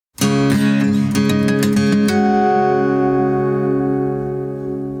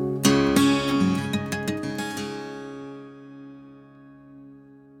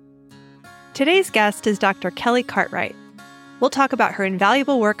Today's guest is Dr. Kelly Cartwright. We'll talk about her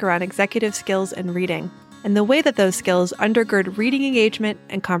invaluable work around executive skills and reading, and the way that those skills undergird reading engagement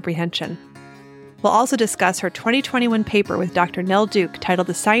and comprehension. We'll also discuss her 2021 paper with Dr. Nell Duke titled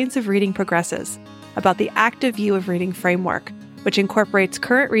The Science of Reading Progresses, about the active view of reading framework, which incorporates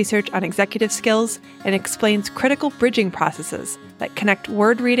current research on executive skills and explains critical bridging processes that connect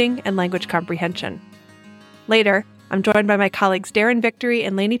word reading and language comprehension. Later, I'm joined by my colleagues Darren Victory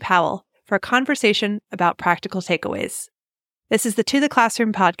and Lainey Powell for a conversation about practical takeaways. This is the To the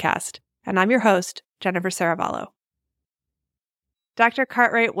Classroom podcast, and I'm your host, Jennifer Saravallo. Dr.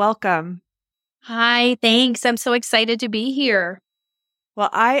 Cartwright, welcome. Hi, thanks. I'm so excited to be here. Well,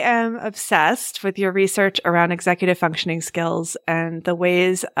 I am obsessed with your research around executive functioning skills and the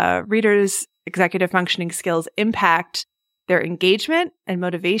ways readers' executive functioning skills impact their engagement and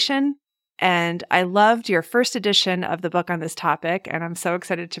motivation. And I loved your first edition of the book on this topic, and I'm so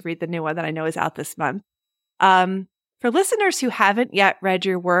excited to read the new one that I know is out this month. For listeners who haven't yet read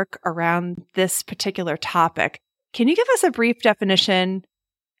your work around this particular topic, can you give us a brief definition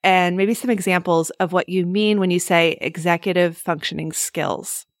and maybe some examples of what you mean when you say executive functioning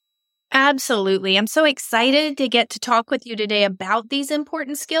skills? Absolutely. I'm so excited to get to talk with you today about these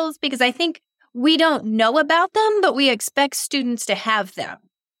important skills because I think we don't know about them, but we expect students to have them.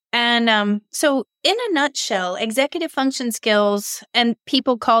 And so in a nutshell, executive function skills, and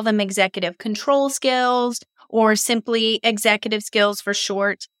people call them executive control skills or simply executive skills for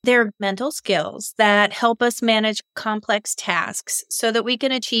short, they're mental skills that help us manage complex tasks so that we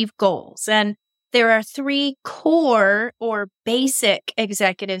can achieve goals. And there are three core or basic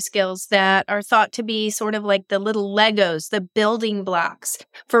executive skills that are thought to be sort of like the little Legos, the building blocks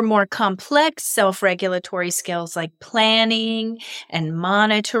for more complex self-regulatory skills like planning and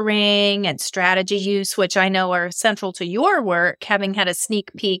monitoring and strategy use, which I know are central to your work, having had a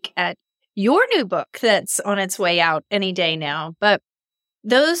sneak peek at your new book that's on its way out any day now. But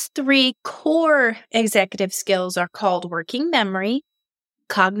those three core executive skills are called working memory,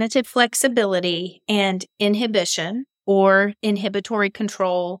 cognitive flexibility, and inhibition or inhibitory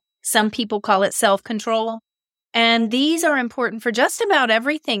control. Some people call it self-control. And these are important for just about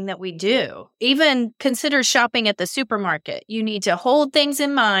everything that we do. Even consider shopping at the supermarket. You need to hold things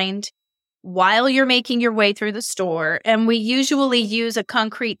in mind while you're making your way through the store. And we usually use a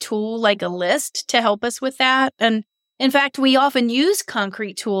concrete tool like a list to help us with that. And in fact, we often use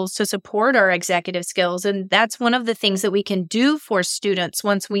concrete tools to support our executive skills, and that's one of the things that we can do for students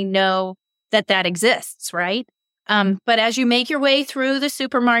once we know that that exists, right? But as you make your way through the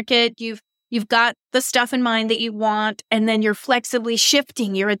supermarket, you've got the stuff in mind that you want, and then you're flexibly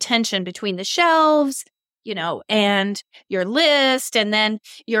shifting your attention between the shelves, and your list, and then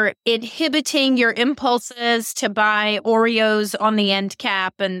you're inhibiting your impulses to buy Oreos on the end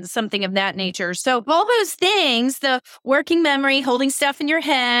cap and something of that nature. So all those things, the working memory, holding stuff in your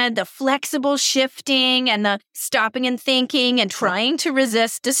head, the flexible shifting, and the stopping and thinking and trying to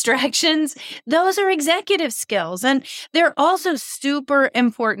resist distractions, those are executive skills. And they're also super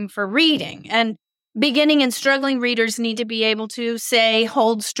important for reading. And beginning and struggling readers need to be able to, say,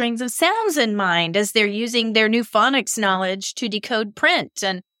 hold strings of sounds in mind as they're using their new phonics knowledge to decode print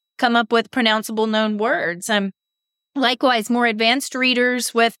and come up with pronounceable known words. Likewise, more advanced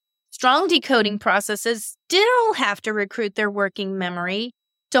readers with strong decoding processes still have to recruit their working memory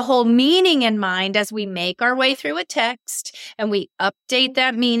to hold meaning in mind as we make our way through a text, and we update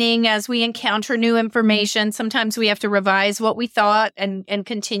that meaning as we encounter new information. Sometimes we have to revise what we thought and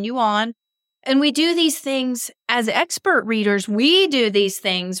continue on. And we do these things as expert readers. We do these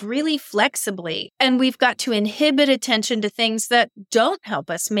things really flexibly. And we've got to inhibit attention to things that don't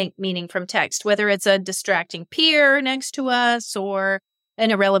help us make meaning from text, whether it's a distracting peer next to us or an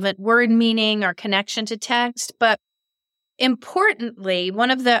irrelevant word meaning or connection to text. But importantly,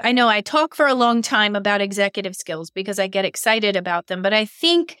 I know I talk for a long time about executive skills because I get excited about them, but I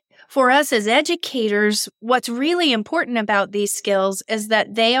think for us as educators, what's really important about these skills is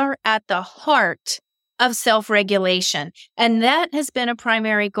that they are at the heart of self-regulation. And that has been a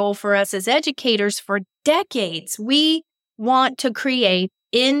primary goal for us as educators for decades. We want to create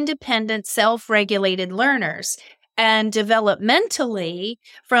independent, self-regulated learners. And developmentally,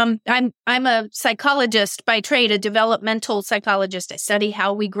 I'm a psychologist by trade, a developmental psychologist. I study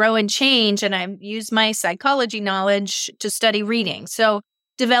how we grow and change, and I use my psychology knowledge to study reading. So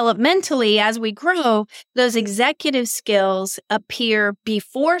developmentally, as we grow, those executive skills appear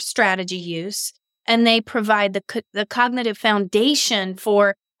before strategy use, and they provide the cognitive foundation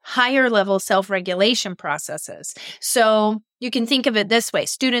for higher level self-regulation processes. So you can think of it this way.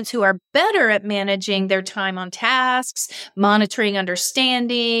 Students who are better at managing their time on tasks, monitoring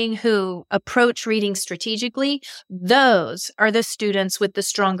understanding, who approach reading strategically, those are the students with the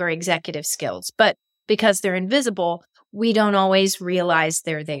stronger executive skills. But because they're invisible, we don't always realize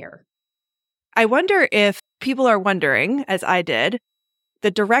they're there. I wonder if people are wondering, as I did,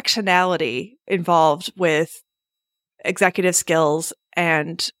 the directionality involved with executive skills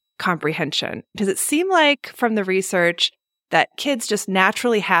and comprehension. Does it seem like from the research that kids just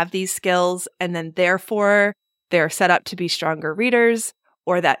naturally have these skills and then therefore they're set up to be stronger readers,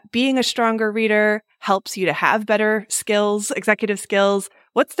 or that being a stronger reader helps you to have better skills, executive skills?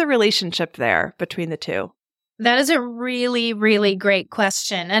 What's the relationship there between the two? That is a really, really great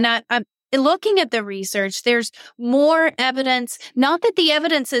question. And I'm looking at the research, there's more evidence, not that the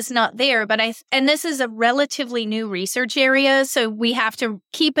evidence is not there, but and this is a relatively new research area. So we have to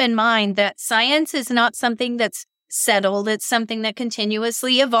keep in mind that science is not something that's settled. It's something that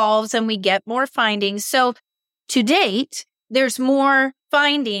continuously evolves and we get more findings. So to date, there's more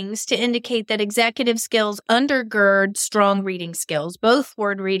findings to indicate that executive skills undergird strong reading skills, both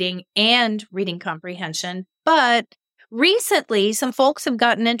word reading and reading comprehension. But recently, some folks have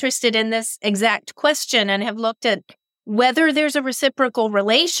gotten interested in this exact question and have looked at whether there's a reciprocal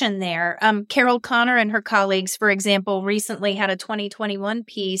relation there. Carol Connor and her colleagues, for example, recently had a 2021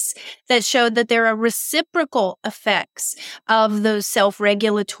 piece that showed that there are reciprocal effects of those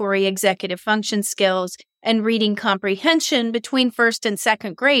self-regulatory executive function skills and reading comprehension between first and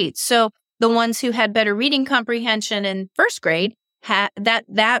second grade. So the ones who had better reading comprehension in first grade,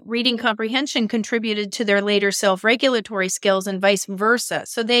 that reading comprehension contributed to their later self-regulatory skills and vice versa.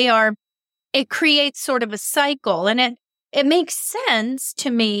 So it creates sort of a cycle, and it makes sense to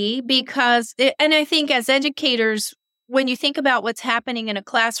me because, and I think as educators, when you think about what's happening in a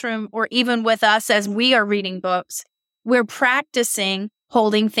classroom or even with us as we are reading books, we're practicing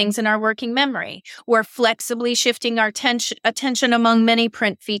holding things in our working memory. We're flexibly shifting our attention among many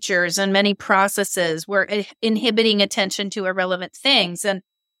print features and many processes. We're inhibiting attention to irrelevant things. And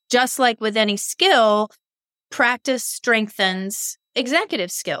just like with any skill, practice strengthens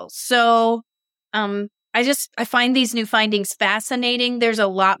executive skills. So I find these new findings fascinating. There's a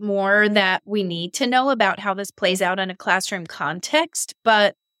lot more that we need to know about how this plays out in a classroom context,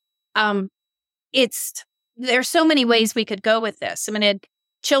 but there's so many ways we could go with this. I mean,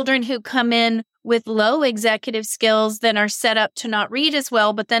 children who come in with low executive skills then are set up to not read as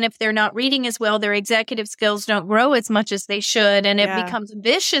well. But then if they're not reading as well, their executive skills don't grow as much as they should. And it becomes a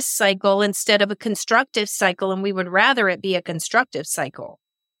vicious cycle instead of a constructive cycle. And we would rather it be a constructive cycle.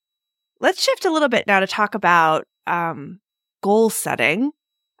 Let's shift a little bit now to talk about goal setting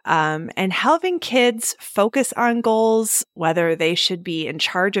and helping kids focus on goals, whether they should be in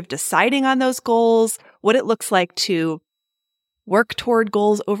charge of deciding on those goals, what it looks like to work toward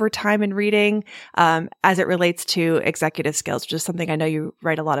goals over time in reading as it relates to executive skills, which is something I know you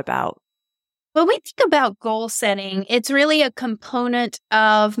write a lot about. When we think about goal setting, it's really a component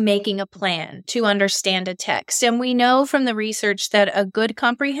of making a plan to understand a text. And we know from the research that a good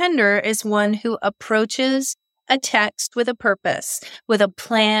comprehender is one who approaches a text with a purpose, with a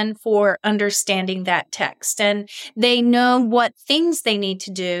plan for understanding that text. And they know what things they need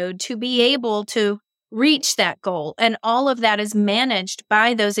to do to be able to reach that goal. And all of that is managed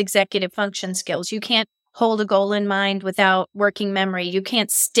by those executive function skills. You can't hold a goal in mind without working memory. You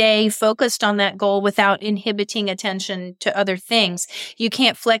can't stay focused on that goal without inhibiting attention to other things. You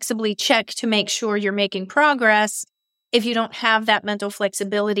can't flexibly check to make sure you're making progress if you don't have that mental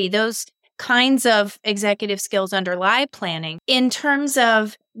flexibility. Those kinds of executive skills underlie planning. In terms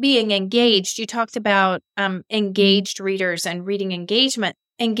of being engaged, you talked about engaged readers and reading engagement.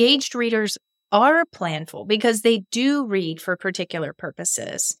 Engaged readers are planful because they do read for particular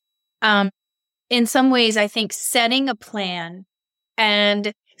purposes. In some ways, I think setting a plan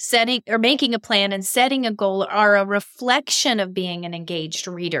and making a plan and setting a goal are a reflection of being an engaged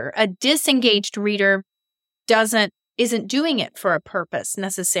reader. A disengaged reader isn't doing it for a purpose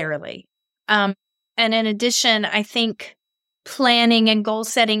necessarily. And in addition, I think planning and goal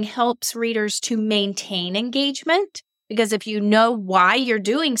setting helps readers to maintain engagement, because if you know why you're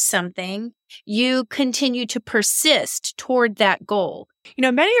doing something, you continue to persist toward that goal. You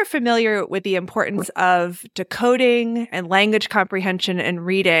know, many are familiar with the importance of decoding and language comprehension and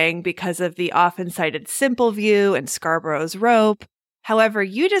reading because of the often cited Simple View and Scarborough's Rope. However,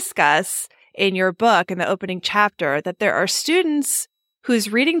 you discuss in your book in the opening chapter that there are students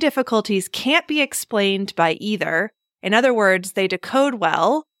whose reading difficulties can't be explained by either. In other words, they decode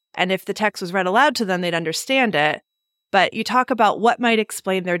well, and if the text was read aloud to them, they'd understand it. But you talk about what might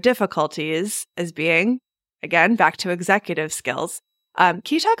explain their difficulties as being, again, back to executive skills. Can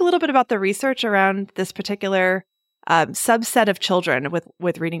you talk a little bit about the research around this particular subset of children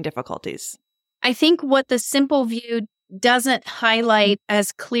with reading difficulties? I think what the simple view doesn't highlight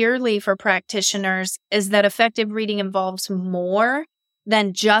as clearly for practitioners is that effective reading involves more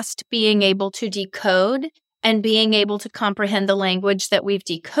than just being able to decode and being able to comprehend the language that we've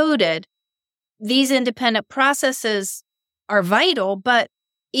decoded. These independent processes are vital, but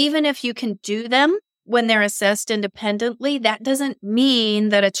even if you can do them when they're assessed independently, that doesn't mean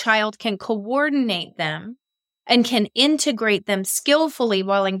that a child can coordinate them and can integrate them skillfully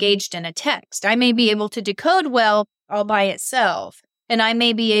while engaged in a text. I may be able to decode well all by itself, and I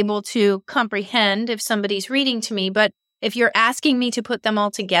may be able to comprehend if somebody's reading to me, but if you're asking me to put them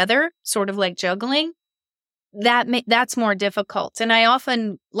all together, sort of like juggling, that's more difficult. And I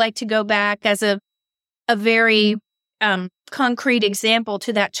often like to go back as a very concrete example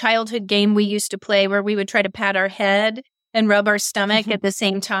to that childhood game we used to play where we would try to pat our head and rub our stomach at the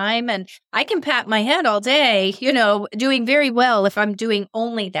same time. And I can pat my head all day, doing very well if I'm doing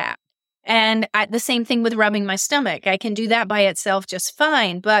only that. And the same thing with rubbing my stomach. I can do that by itself just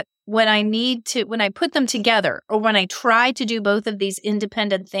fine. But when I put them together, or when I try to do both of these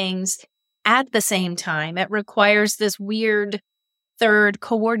independent things at the same time, it requires this weird third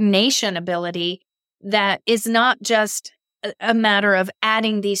coordination ability that is not just a matter of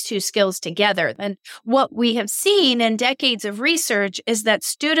adding these two skills together. And what we have seen in decades of research is that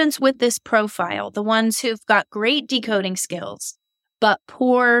students with this profile, the ones who've got great decoding skills, but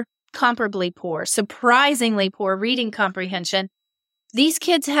comparably poor, surprisingly poor reading comprehension, these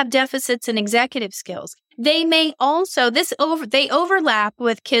kids have deficits in executive skills. They may also, they overlap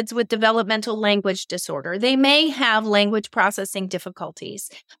with kids with developmental language disorder. They may have language processing difficulties.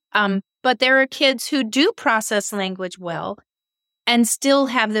 But there are kids who do process language well and still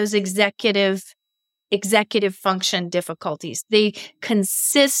have those executive function difficulties. They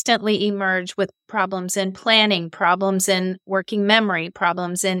consistently emerge with problems in planning, problems in working memory,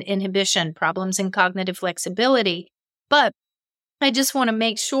 problems in inhibition, problems in cognitive flexibility. But I just want to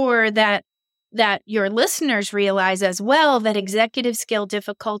make sure that your listeners realize as well that executive skill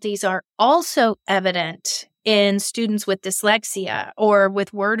difficulties are also evident in students with dyslexia or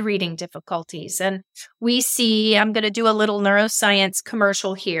with word reading difficulties. And we see, I'm going to do a little neuroscience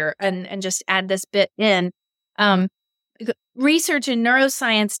commercial here and just add this bit in. Research in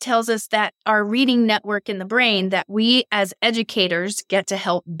neuroscience tells us that our reading network in the brain that we as educators get to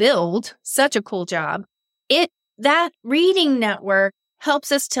help build, such a cool job, that reading network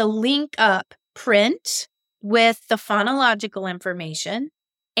helps us to link up print with the phonological information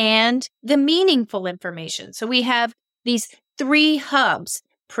and the meaningful information. So we have these three hubs: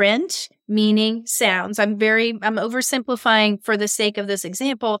 print, meaning, sounds. I'm oversimplifying for the sake of this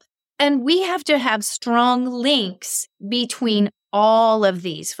example. And we have to have strong links between all of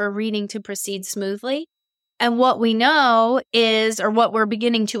these for reading to proceed smoothly. And what we know is, or what we're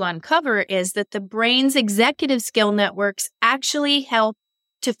beginning to uncover, is that the brain's executive skill networks actually help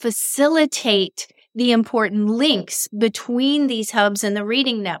to facilitate the important links between these hubs in the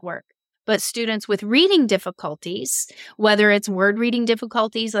reading network. But students with reading difficulties, whether it's word reading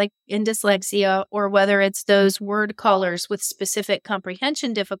difficulties like in dyslexia, or whether it's those word callers with specific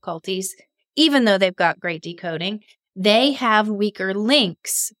comprehension difficulties, even though they've got great decoding, they have weaker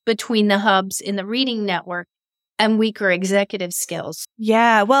links between the hubs in the reading network and weaker executive skills.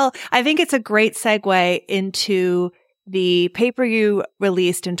 Yeah, well, I think it's a great segue into the paper you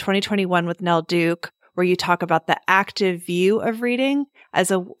released in 2021 with Nell Duke, where you talk about the active view of reading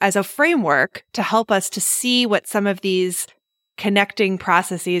as a framework to help us to see what some of these connecting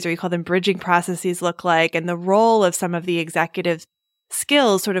processes, or you call them bridging processes, look like, and the role of some of the executive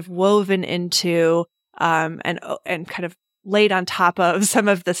skills sort of woven into and kind of laid on top of some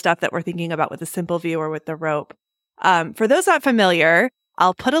of the stuff that we're thinking about with the simple view or with the rope. For those not familiar,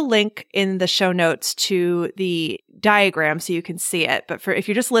 I'll put a link in the show notes to the diagram so you can see it. But if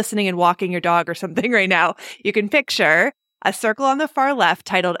you're just listening and walking your dog or something right now, you can picture a circle on the far left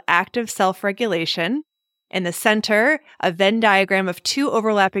titled Active Self-Regulation. In the center, a Venn diagram of two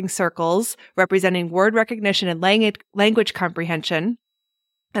overlapping circles representing word recognition and language comprehension,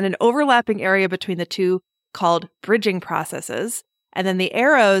 and an overlapping area between the two called bridging processes. And then the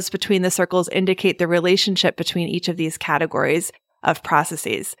arrows between the circles indicate the relationship between each of these categories of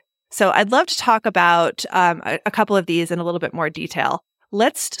processes. So I'd love to talk about a couple of these in a little bit more detail.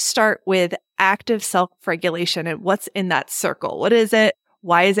 Let's start with active self-regulation and what's in that circle. What is it?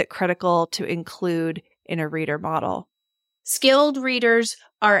 Why is it critical to include in a reader model? Skilled readers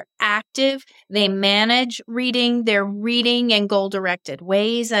are active. They manage reading. They're reading in goal-directed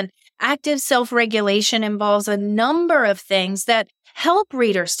ways. And active self-regulation involves a number of things that help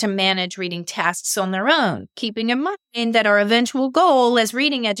readers to manage reading tasks on their own, keeping in mind that our eventual goal as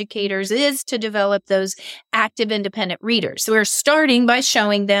reading educators is to develop those active independent readers. So we're starting by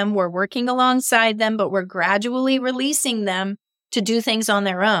showing them, we're working alongside them, but we're gradually releasing them to do things on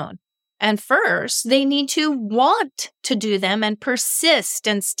their own. And first, they need to want to do them and persist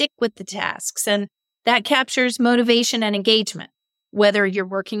and stick with the tasks. And that captures motivation and engagement. Whether you're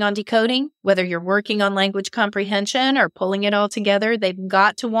working on decoding, whether you're working on language comprehension or pulling it all together, they've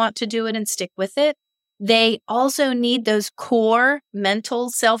got to want to do it and stick with it. They also need those core mental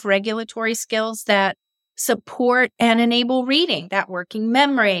self-regulatory skills that support and enable reading, that working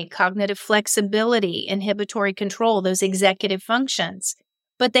memory, cognitive flexibility, inhibitory control, those executive functions.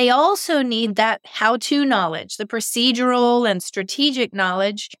 But they also need that how-to knowledge, the procedural and strategic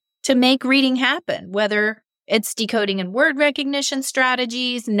knowledge to make reading happen, whether it's decoding and word recognition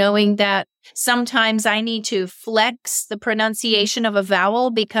strategies, knowing that sometimes I need to flex the pronunciation of a vowel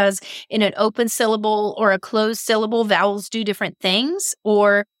because in an open syllable or a closed syllable, vowels do different things,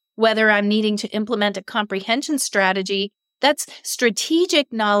 or whether I'm needing to implement a comprehension strategy. That's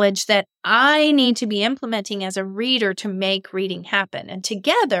strategic knowledge that I need to be implementing as a reader to make reading happen. And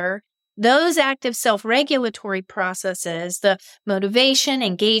together, those active self-regulatory processes, the motivation,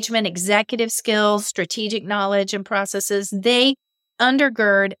 engagement, executive skills, strategic knowledge and processes, they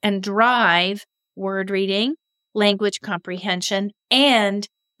undergird and drive word reading, language comprehension, and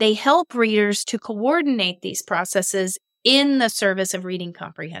they help readers to coordinate these processes in the service of reading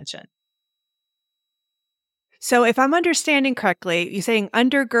comprehension. So if I'm understanding correctly, you're saying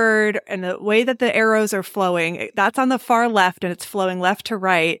undergird and the way that the arrows are flowing, that's on the far left and it's flowing left to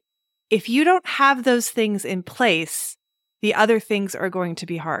right. If you don't have those things in place, the other things are going to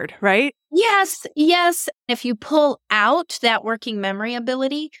be hard, right? Yes. If you pull out that working memory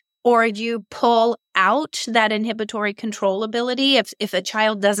ability, or you pull out that inhibitory control ability, if a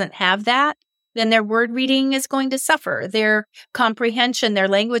child doesn't have that, then their word reading is going to suffer. Their comprehension, their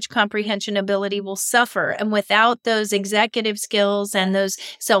language comprehension ability will suffer. And without those executive skills and those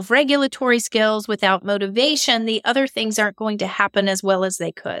self-regulatory skills, without motivation, the other things aren't going to happen as well as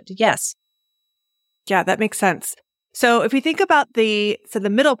they could. Yes. Yeah, that makes sense. So if we think about the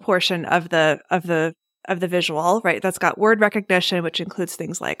middle portion of the visual, right? That's got word recognition, which includes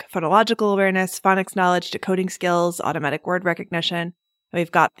things like phonological awareness, phonics knowledge, decoding skills, automatic word recognition. We've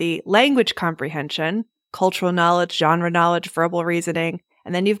got the language comprehension, cultural knowledge, genre knowledge, verbal reasoning.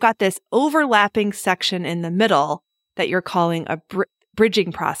 And then you've got this overlapping section in the middle that you're calling a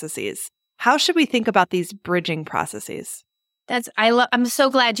bridging processes. How should we think about these bridging processes? I'm so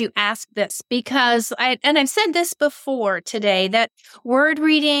glad you asked this because I've said this before today, that word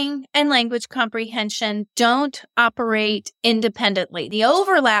reading and language comprehension don't operate independently. The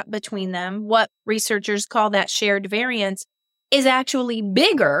overlap between them, what researchers call that shared variance, is actually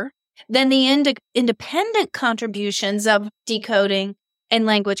bigger than the independent contributions of decoding and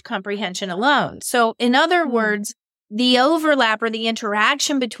language comprehension alone. So in other words, the overlap or the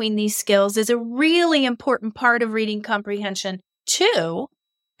interaction between these skills is a really important part of reading comprehension too,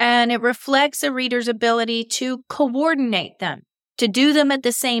 and it reflects a reader's ability to coordinate them, to do them at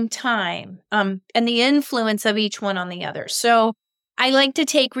the same time, and the influence of each one on the other. So I like to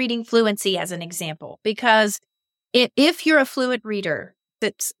take reading fluency as an example because if you're a fluent reader,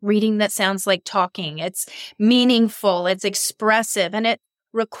 that's reading that sounds like talking, it's meaningful, it's expressive, and it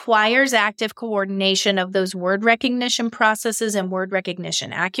requires active coordination of those word recognition processes and word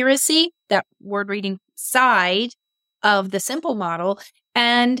recognition accuracy, that word reading side of the simple model.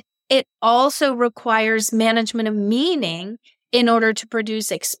 And it also requires management of meaning in order to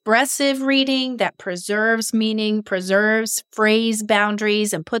produce expressive reading that preserves meaning, preserves phrase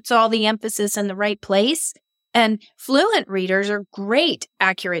boundaries, and puts all the emphasis in the right place. And fluent readers are great,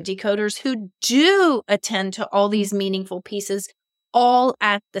 accurate decoders who do attend to all these meaningful pieces all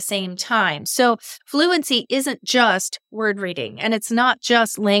at the same time. So fluency isn't just word reading, and it's not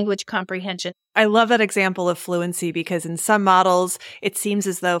just language comprehension. I love that example of fluency because in some models, it seems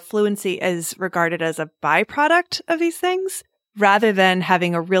as though fluency is regarded as a byproduct of these things rather than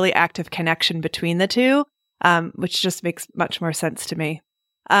having a really active connection between the two, which just makes much more sense to me.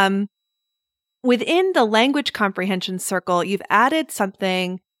 Within the language comprehension circle, you've added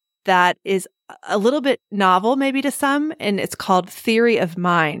something that is a little bit novel, maybe to some, and it's called theory of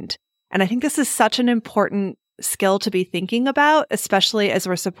mind. And I think this is such an important skill to be thinking about, especially as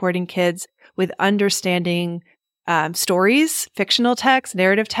we're supporting kids with understanding stories, fictional text,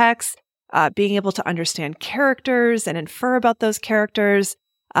 narrative text, being able to understand characters and infer about those characters.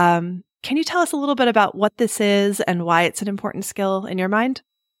 Can you tell us a little bit about what this is and why it's an important skill in your mind?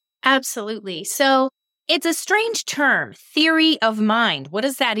 Absolutely. So it's a strange term, theory of mind. What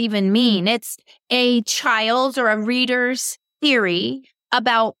does that even mean? It's a child's or a reader's theory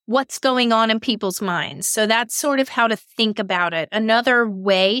about what's going on in people's minds. So that's sort of how to think about it. Another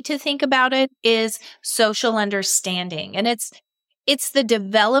way to think about it is social understanding. And it's the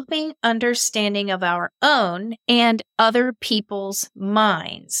developing understanding of our own and other people's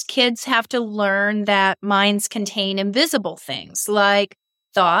minds. Kids have to learn that minds contain invisible things like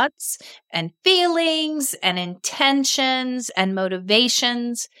thoughts and feelings and intentions and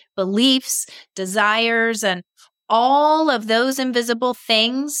motivations, beliefs, desires, and all of those invisible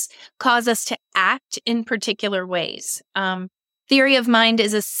things cause us to act in particular ways. Theory of mind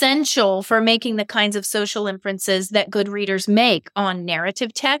is essential for making the kinds of social inferences that good readers make on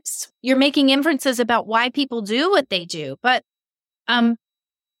narrative texts. You're making inferences about why people do what they do. But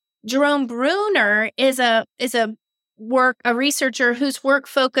Jerome Bruner is a researcher whose work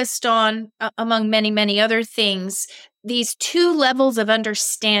focused on, among many, many other things, these two levels of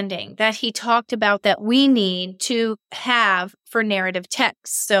understanding that he talked about that we need to have for narrative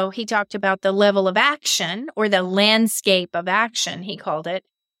text. So he talked about the level of action, or the landscape of action, he called it,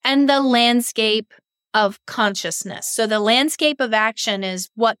 and the landscape of consciousness. So the landscape of action is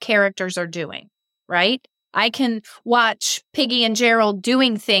what characters are doing, right? I can watch Piggy and Gerald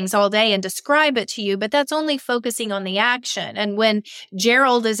doing things all day and describe it to you, but that's only focusing on the action. And when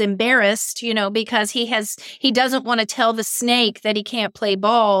Gerald is embarrassed, because he doesn't want to tell the snake that he can't play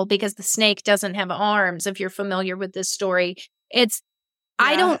ball because the snake doesn't have arms, if you're familiar with this story,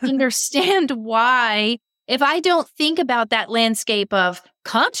 I don't understand why. If I don't think about that landscape of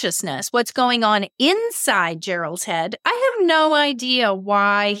consciousness, what's going on inside Gerald's head, I have no idea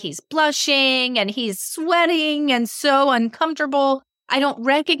why he's blushing and he's sweating and so uncomfortable. I don't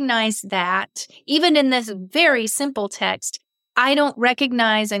recognize that. Even in this very simple text, I don't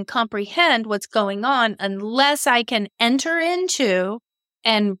recognize and comprehend what's going on unless I can enter into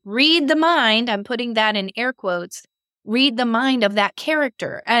and read the mind. I'm putting that in air quotes, read the mind of that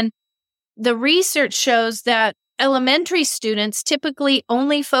character. And the research shows that elementary students typically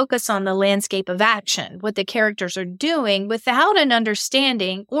only focus on the landscape of action, what the characters are doing, without an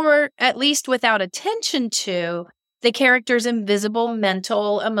understanding, or at least without attention to, the characters' invisible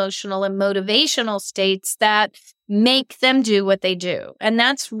mental, emotional, and motivational states that make them do what they do. And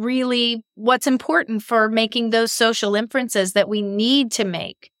that's really what's important for making those social inferences that we need to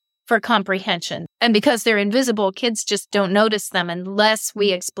make for comprehension. And because they're invisible, kids just don't notice them unless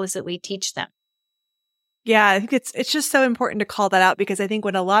we explicitly teach them. Yeah, I think it's just so important to call that out, because I think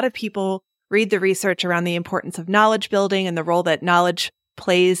when a lot of people read the research around the importance of knowledge building and the role that knowledge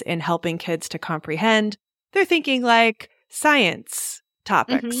plays in helping kids to comprehend, they're thinking like science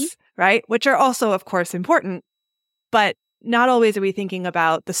topics, right? Which are also, of course, important, but not always are we thinking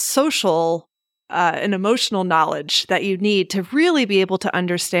about the social and emotional knowledge that you need to really be able to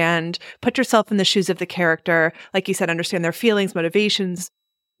understand, put yourself in the shoes of the character, like you said, understand their feelings, motivations,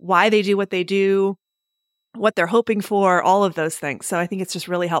 why they do what they do, what they're hoping for, all of those things. So I think it's just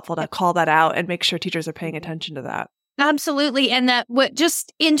really helpful to call that out and make sure teachers are paying attention to that. Absolutely. And that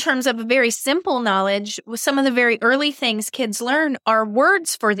just in terms of very simple knowledge, some of the very early things kids learn are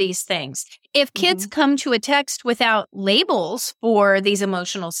words for these things. If kids come to a text without labels for these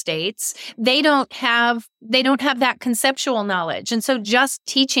emotional states, they don't have that conceptual knowledge. And so just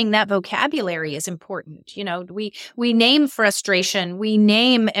teaching that vocabulary is important. We name frustration, we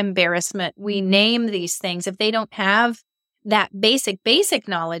name embarrassment, we name these things. If they don't have that basic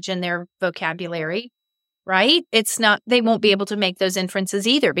knowledge in their vocabulary, right? They won't be able to make those inferences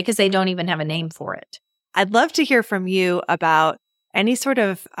either because they don't even have a name for it. I'd love to hear from you about any sort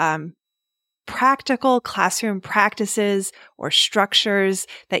of practical classroom practices or structures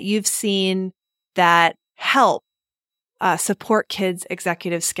that you've seen that help support kids'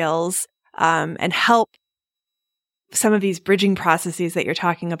 executive skills and help some of these bridging processes that you're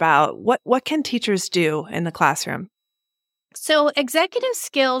talking about. What can teachers do in the classroom? So executive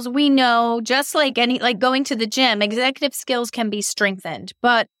skills, we know, just like going to the gym, executive skills can be strengthened.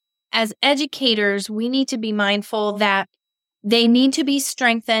 But as educators, we need to be mindful that they need to be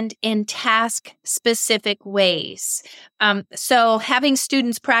strengthened in task-specific ways. So having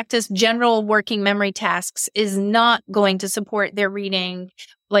students practice general working memory tasks is not going to support their reading.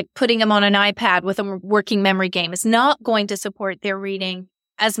 Like putting them on an iPad with a working memory game is not going to support their reading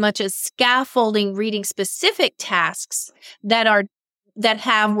as much as scaffolding reading specific tasks that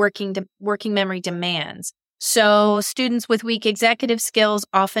have working memory demands. So students with weak executive skills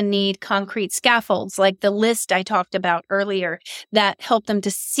often need concrete scaffolds, like the list I talked about earlier, that help them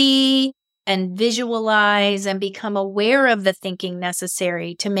to see and visualize and become aware of the thinking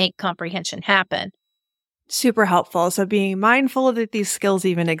necessary to make comprehension happen. Super helpful. So being mindful that these skills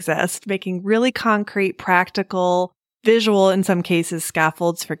even exist, making really concrete, practical, visual, in some cases,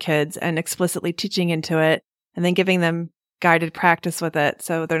 scaffolds for kids and explicitly teaching into it, and then giving them guided practice with it.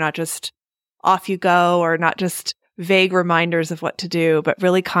 So they're not just off you go or not just vague reminders of what to do, but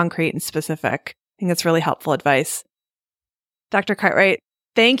really concrete and specific. I think that's really helpful advice. Dr. Cartwright,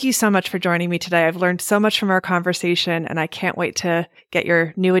 thank you so much for joining me today. I've learned so much from our conversation, and I can't wait to get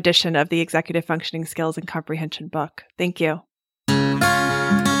your new edition of the Executive Functioning Skills and Comprehension book. Thank you.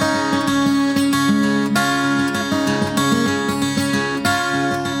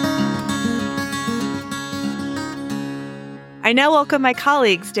 I now welcome my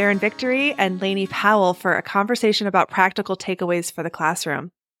colleagues, Darren Victory and Lainey Powell, for a conversation about practical takeaways for the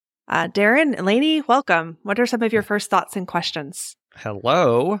classroom. Darren and Lainey, welcome. What are some of your first thoughts and questions?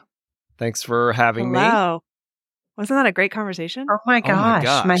 Hello. Thanks for having me. Hello. Wasn't that a great conversation? Oh my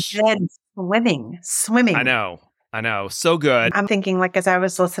gosh. My head's swimming. I know. So good. I'm thinking, like, as I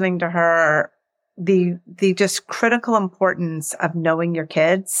was listening to her, the just critical importance of knowing your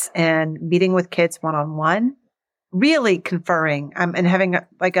kids and meeting with kids one-on-one, really conferring, and having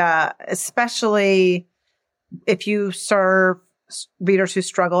especially if you serve readers who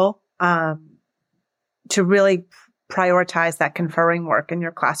struggle, to really prioritize that conferring work in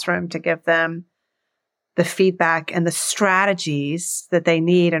your classroom to give them the feedback and the strategies that they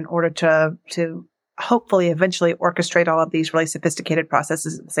need in order to hopefully eventually orchestrate all of these really sophisticated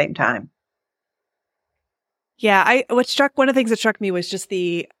processes at the same time. Yeah, one of the things that struck me was just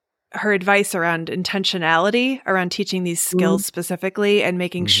her advice around intentionality, around teaching these skills specifically and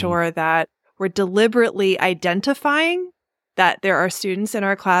making sure that we're deliberately identifying that there are students in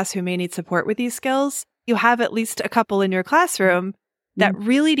our class who may need support with these skills. You have at least a couple in your classroom that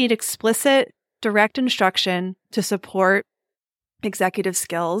really need explicit, direct instruction to support executive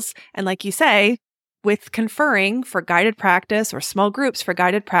skills. And like you say, with conferring for guided practice or small groups for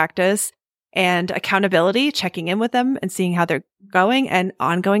guided practice and accountability, checking in with them and seeing how they're going and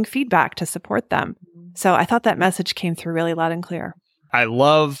ongoing feedback to support them. So I thought that message came through really loud and clear. I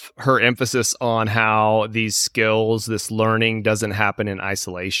love her emphasis on how these skills, this learning doesn't happen in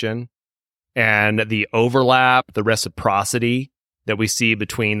isolation, and the overlap, the reciprocity that we see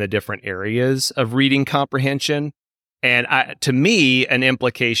between the different areas of reading comprehension. And to me, an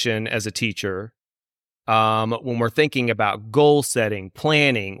implication as a teacher, when we're thinking about goal setting,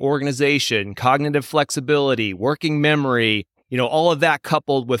 planning, organization, cognitive flexibility, working memory, all of that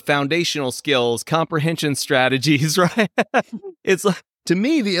coupled with foundational skills, comprehension strategies, right? It's like, to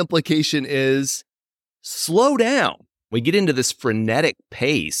me, the implication is slow down. We get into this frenetic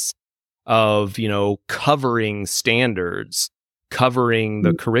pace of, covering standards, covering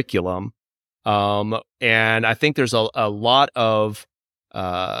the curriculum. And I think there's a lot of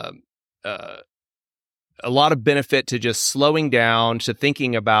benefit to just slowing down, to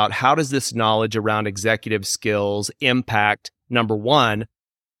thinking about how does this knowledge around executive skills impact, number one,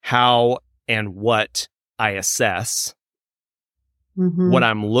 how and what I assess, what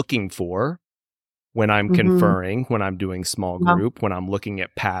I'm looking for when I'm conferring, when I'm doing small group, when I'm looking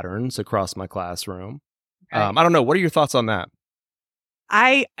at patterns across my classroom. Okay. I don't know. What are your thoughts on that?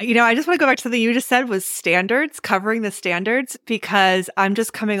 I just want to go back to something you just said was standards, covering the standards, because I'm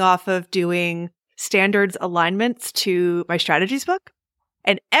just coming off of doing standards alignments to my strategies book.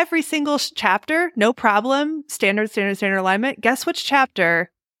 And every single chapter, no problem, standard alignment. Guess which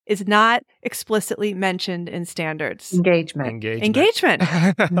chapter is not explicitly mentioned in standards? Engagement.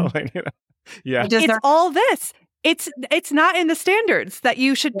 Yeah. It's all this. It's not in the standards that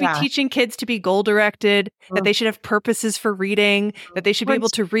you should be teaching kids to be goal-directed, that they should have purposes for reading, that they should be able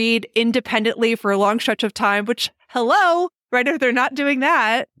to read independently for a long stretch of time, which, right? If they're not doing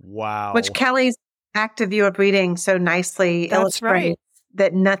that. Wow. Which Kelly's active view of reading so nicely illustrates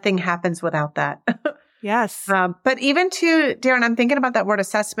that nothing happens without that. Yes. But even to, Darren, I'm thinking about that word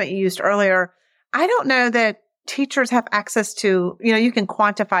assessment you used earlier. I don't know that teachers have access to, you can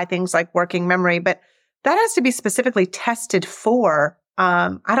quantify things like working memory, but that has to be specifically tested for.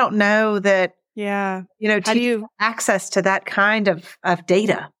 I don't know that, how do you access to that kind of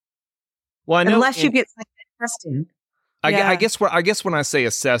data? Well, I know unless you get testing. I guess when I say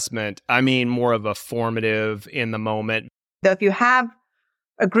assessment, I mean more of a formative in the moment. So if you have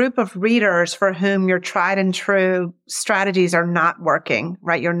a group of readers for whom your tried and true strategies are not working,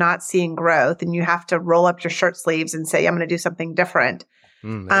 right? You're not seeing growth and you have to roll up your shirt sleeves and say, I'm going to do something different.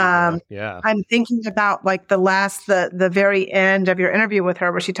 Yeah. I'm thinking about like the very end of your interview with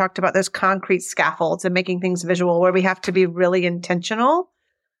her, where she talked about those concrete scaffolds and making things visual, where we have to be really intentional.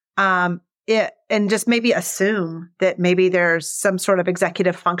 And just maybe assume that maybe there's some sort of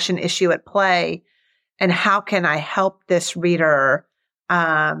executive function issue at play. And how can I help this reader,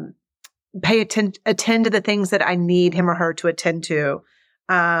 attend to the things that I need him or her to attend to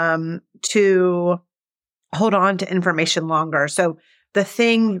hold on to information longer. So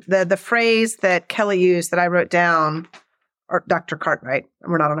the phrase that Kelly used that I wrote down, or Dr. Cartwright,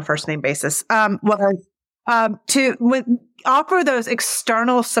 we're not on a first name basis, was to offer those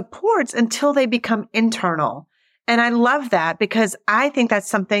external supports until they become internal. And I love that, because I think that's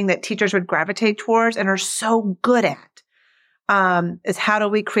something that teachers would gravitate towards and are so good at, is how do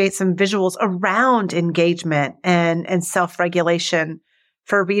we create some visuals around engagement and self-regulation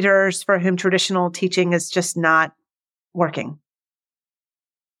for readers for whom traditional teaching is just not working.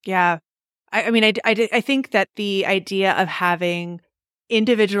 Yeah. I mean, I think that the idea of having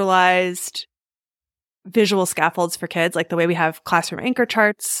individualized visual scaffolds for kids, like the way we have classroom anchor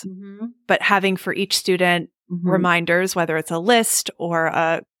charts, but having for each student reminders, whether it's a list or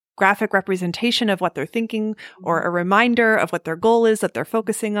a graphic representation of what they're thinking, or a reminder of what their goal is that they're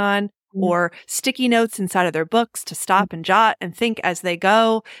focusing on, or sticky notes inside of their books to stop and jot and think as they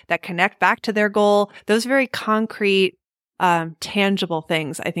go that connect back to their goal. Those very concrete, tangible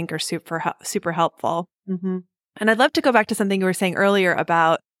things I think are super helpful. And I'd love to go back to something you were saying earlier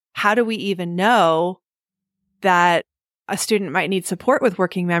about how do we even know that a student might need support with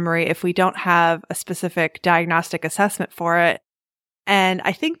working memory if we don't have a specific diagnostic assessment for it. And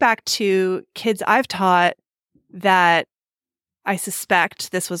I think back to kids I've taught that I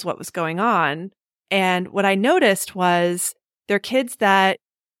suspect this was what was going on. And what I noticed was they're kids that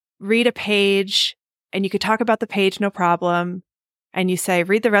read a page and you could talk about the page, no problem. And you say,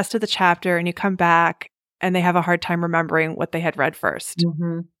 read the rest of the chapter, and you come back and they have a hard time remembering what they had read first.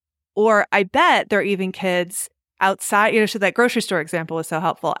 Or I bet there are even kids outside, so that grocery store example was so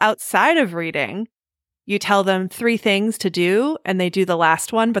helpful. Outside of reading, you tell them 3 things to do and they do the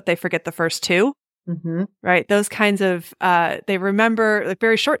last one, but they forget the first 2. Right? Those kinds of, they remember like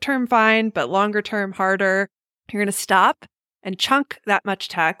very short term fine, but longer term harder. You're going to stop and chunk that much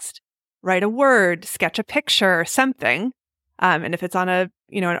text, write a word, sketch a picture, something. And if it's on an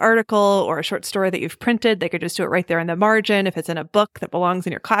article or a short story that you've printed, they could just do it right there in the margin. If it's in a book that belongs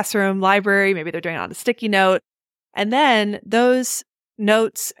in your classroom, library, maybe they're doing it on a sticky note. And then those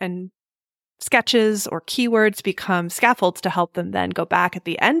notes and sketches or keywords become scaffolds to help them then go back at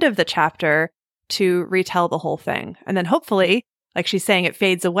the end of the chapter to retell the whole thing. And then hopefully, like she's saying, it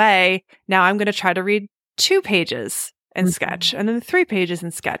fades away. Now I'm going to try to read 2 pages and sketch, and then 3 pages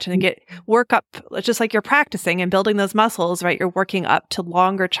and sketch, and then work up, just like you're practicing and building those muscles, right? You're working up to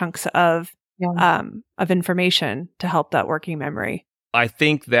longer chunks of information to help that working memory. I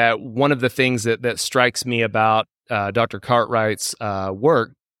think that one of the things that strikes me about Dr. Cartwright's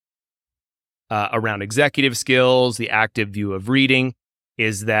work around executive skills, the active view of reading,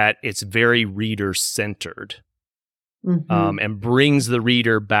 is that it's very reader-centered and brings the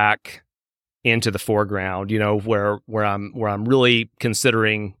reader back into the foreground, where I'm really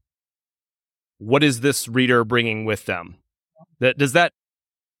considering what is this reader bringing with them. Does that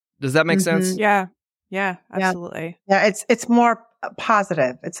make sense? Yeah, absolutely. Yeah, it's more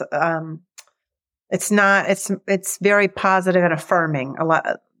positive. It's very positive and affirming a lot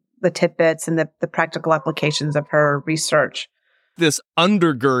of the tidbits and the practical applications of her research. This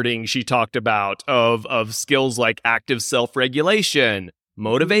undergirding she talked about of skills like active self-regulation,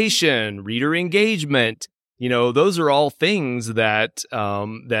 motivation, reader engagement, those are all things that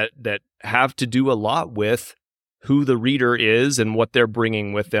have to do a lot with who the reader is and what they're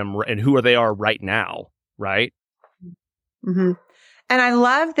bringing with them and who they are right now, right? And I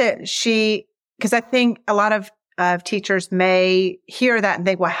love that because I think a lot of teachers may hear that and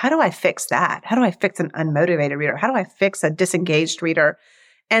think, well, how do I fix that? How do I fix an unmotivated reader? How do I fix a disengaged reader?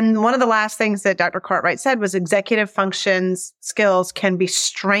 And one of the last things that Dr. Cartwright said was executive functions skills can be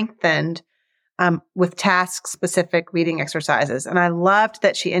strengthened with task-specific reading exercises. And I loved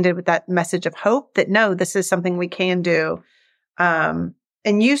that she ended with that message of hope that, no, this is something we can do. And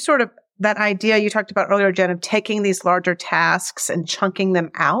you that idea you talked about earlier, Jen, of taking these larger tasks and chunking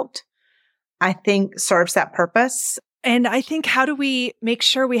them out, I think serves that purpose. And I think, how do we make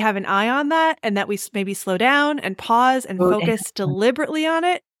sure we have an eye on that and that we maybe slow down and pause and focus deliberately on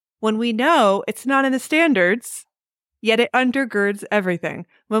it when we know it's not in the standards, yet it undergirds everything?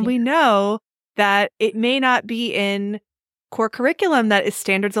 When we know that it may not be in core curriculum that is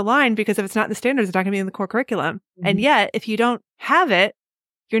standards aligned, because if it's not in the standards, it's not going to be in the core curriculum. And yet, if you don't have it,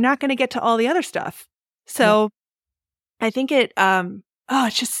 you're not going to get to all the other stuff. So I think it's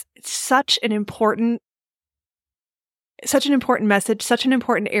such an important message, such an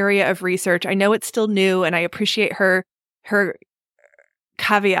important area of research. I know it's still new, and I appreciate her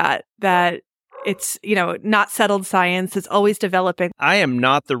caveat that it's, not settled science. It's always developing. I am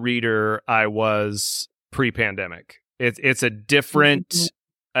not the reader I was pre-pandemic. It's a different.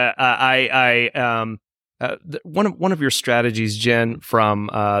 One of your strategies, Jen, from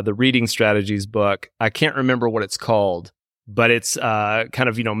the Reading Strategies book. I can't remember what it's called, but it's kind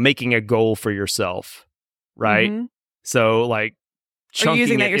of making a goal for yourself, right? Mm-hmm. So like. Are you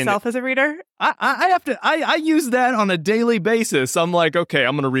using that yourself as a reader? I use that on a daily basis. I'm like, okay,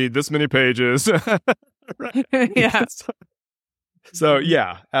 I'm going to read this many pages. Right? Yeah. So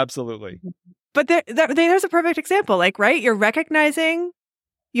yeah, absolutely. But there's a perfect example. Like, right, you're recognizing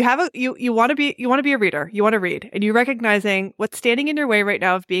you want to be a reader. You want to read, and you're recognizing what's standing in your way right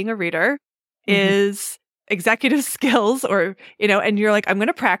now of being a reader is executive skills, or and you're like, I'm going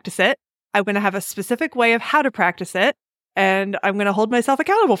to practice it. I'm going to have a specific way of how to practice it. And I'm going to hold myself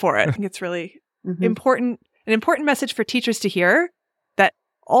accountable for it. I think it's really important, an important message for teachers to hear, that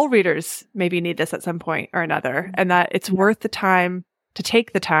all readers maybe need this at some point or another, and that it's worth the time to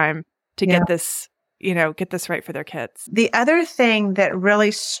take the time to get this, get this right for their kids. The other thing that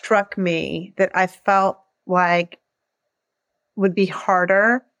really struck me that I felt like would be the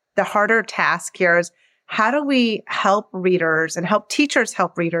harder task here is, how do we help readers and help teachers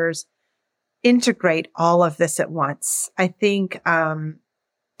help readers integrate all of this at once? I think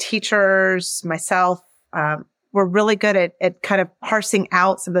teachers, myself, we're really good at kind of parsing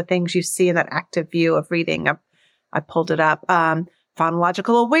out some of the things you see in that active view of reading. I pulled it up.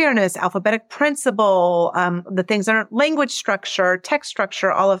 Phonological awareness, alphabetic principle, the things that are language structure, text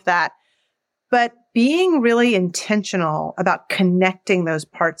structure, all of that. But being really intentional about connecting those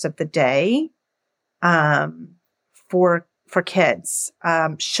parts of the day for kids,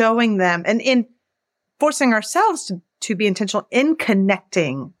 showing them and in forcing ourselves to be intentional in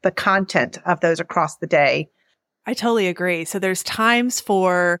connecting the content of those across the day. I totally agree. So there's times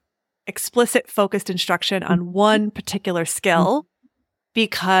for explicit focused instruction on one particular skill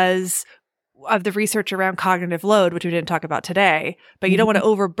because of the research around cognitive load, which we didn't talk about today, but you don't want to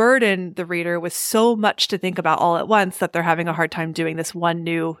overburden the reader with so much to think about all at once that they're having a hard time doing this one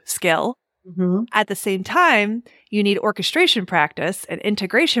new skill. At the same time, you need orchestration practice and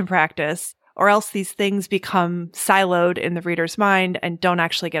integration practice, or else these things become siloed in the reader's mind and don't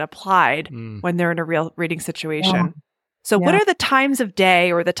actually get applied when they're in a real reading situation. Yeah. So what are the times of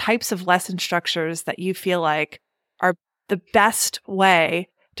day or the types of lesson structures that you feel like are the best way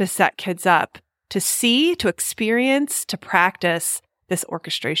to set kids up to see, to experience, to practice this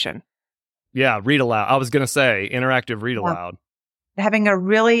orchestration? Yeah, read aloud. I was going to say interactive read aloud. Having a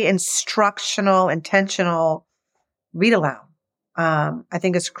really instructional, intentional read aloud, I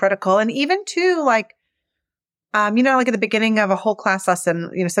think is critical. And even too, like at the beginning of a whole class lesson,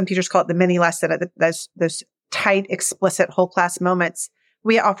 some teachers call it the mini lesson, those tight, explicit whole class moments.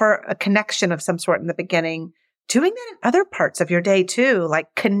 We offer a connection of some sort in the beginning. Doing that in other parts of your day too, like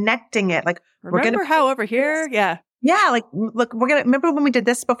connecting it. Like, remember how over here? Yeah. Yeah. Like, look, remember when we did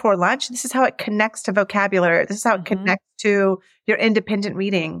this before lunch? This is how it connects to vocabulary. This is how it connects to your independent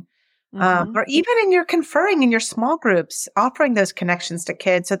reading. Or even in your conferring in your small groups, offering those connections to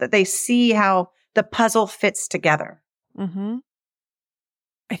kids so that they see how the puzzle fits together. I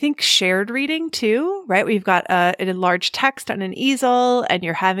think shared reading too, right? We've got an enlarged text on an easel, and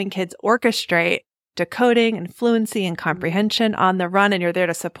you're having kids orchestrate decoding and fluency and comprehension on the run, and you're there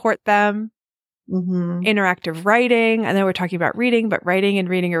to support them. Interactive writing. I know we're talking about reading, but writing and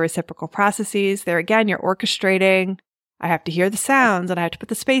reading are reciprocal processes. There again, you're orchestrating. I have to hear the sounds, and I have to put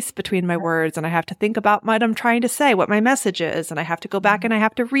the space between my words, and I have to think about what I'm trying to say, what my message is, and I have to go back and I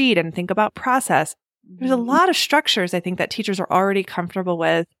have to read and think about process. There's a lot of structures I think that teachers are already comfortable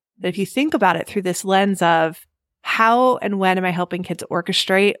with, that if you think about it through this lens of how and when am I helping kids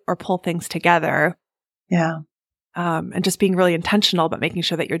orchestrate or pull things together? Yeah. And just being really intentional about making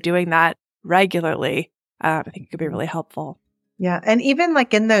sure that you're doing that regularly, I think it could be really helpful. Yeah. And even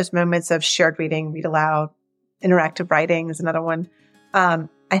like in those moments of shared reading, read aloud, interactive writing is another one. I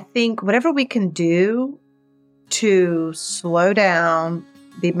think whatever we can do to slow down,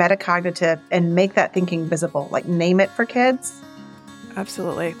 be metacognitive, and make that thinking visible, like name it for kids.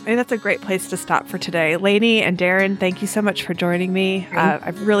 Absolutely. I think that's a great place to stop for today. Lainey and Darren, thank you so much for joining me.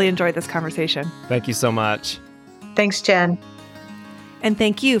 I've really enjoyed this conversation. Thank you so much. Thanks, Jen. And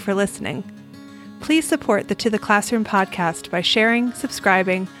thank you for listening. Please support the To the Classroom podcast by sharing,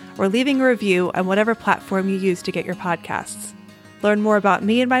 subscribing, or leaving a review on whatever platform you use to get your podcasts. learn more about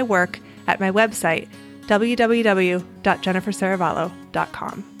me and my work at my website,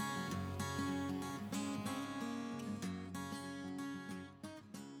 www.jennifersaravallo.com.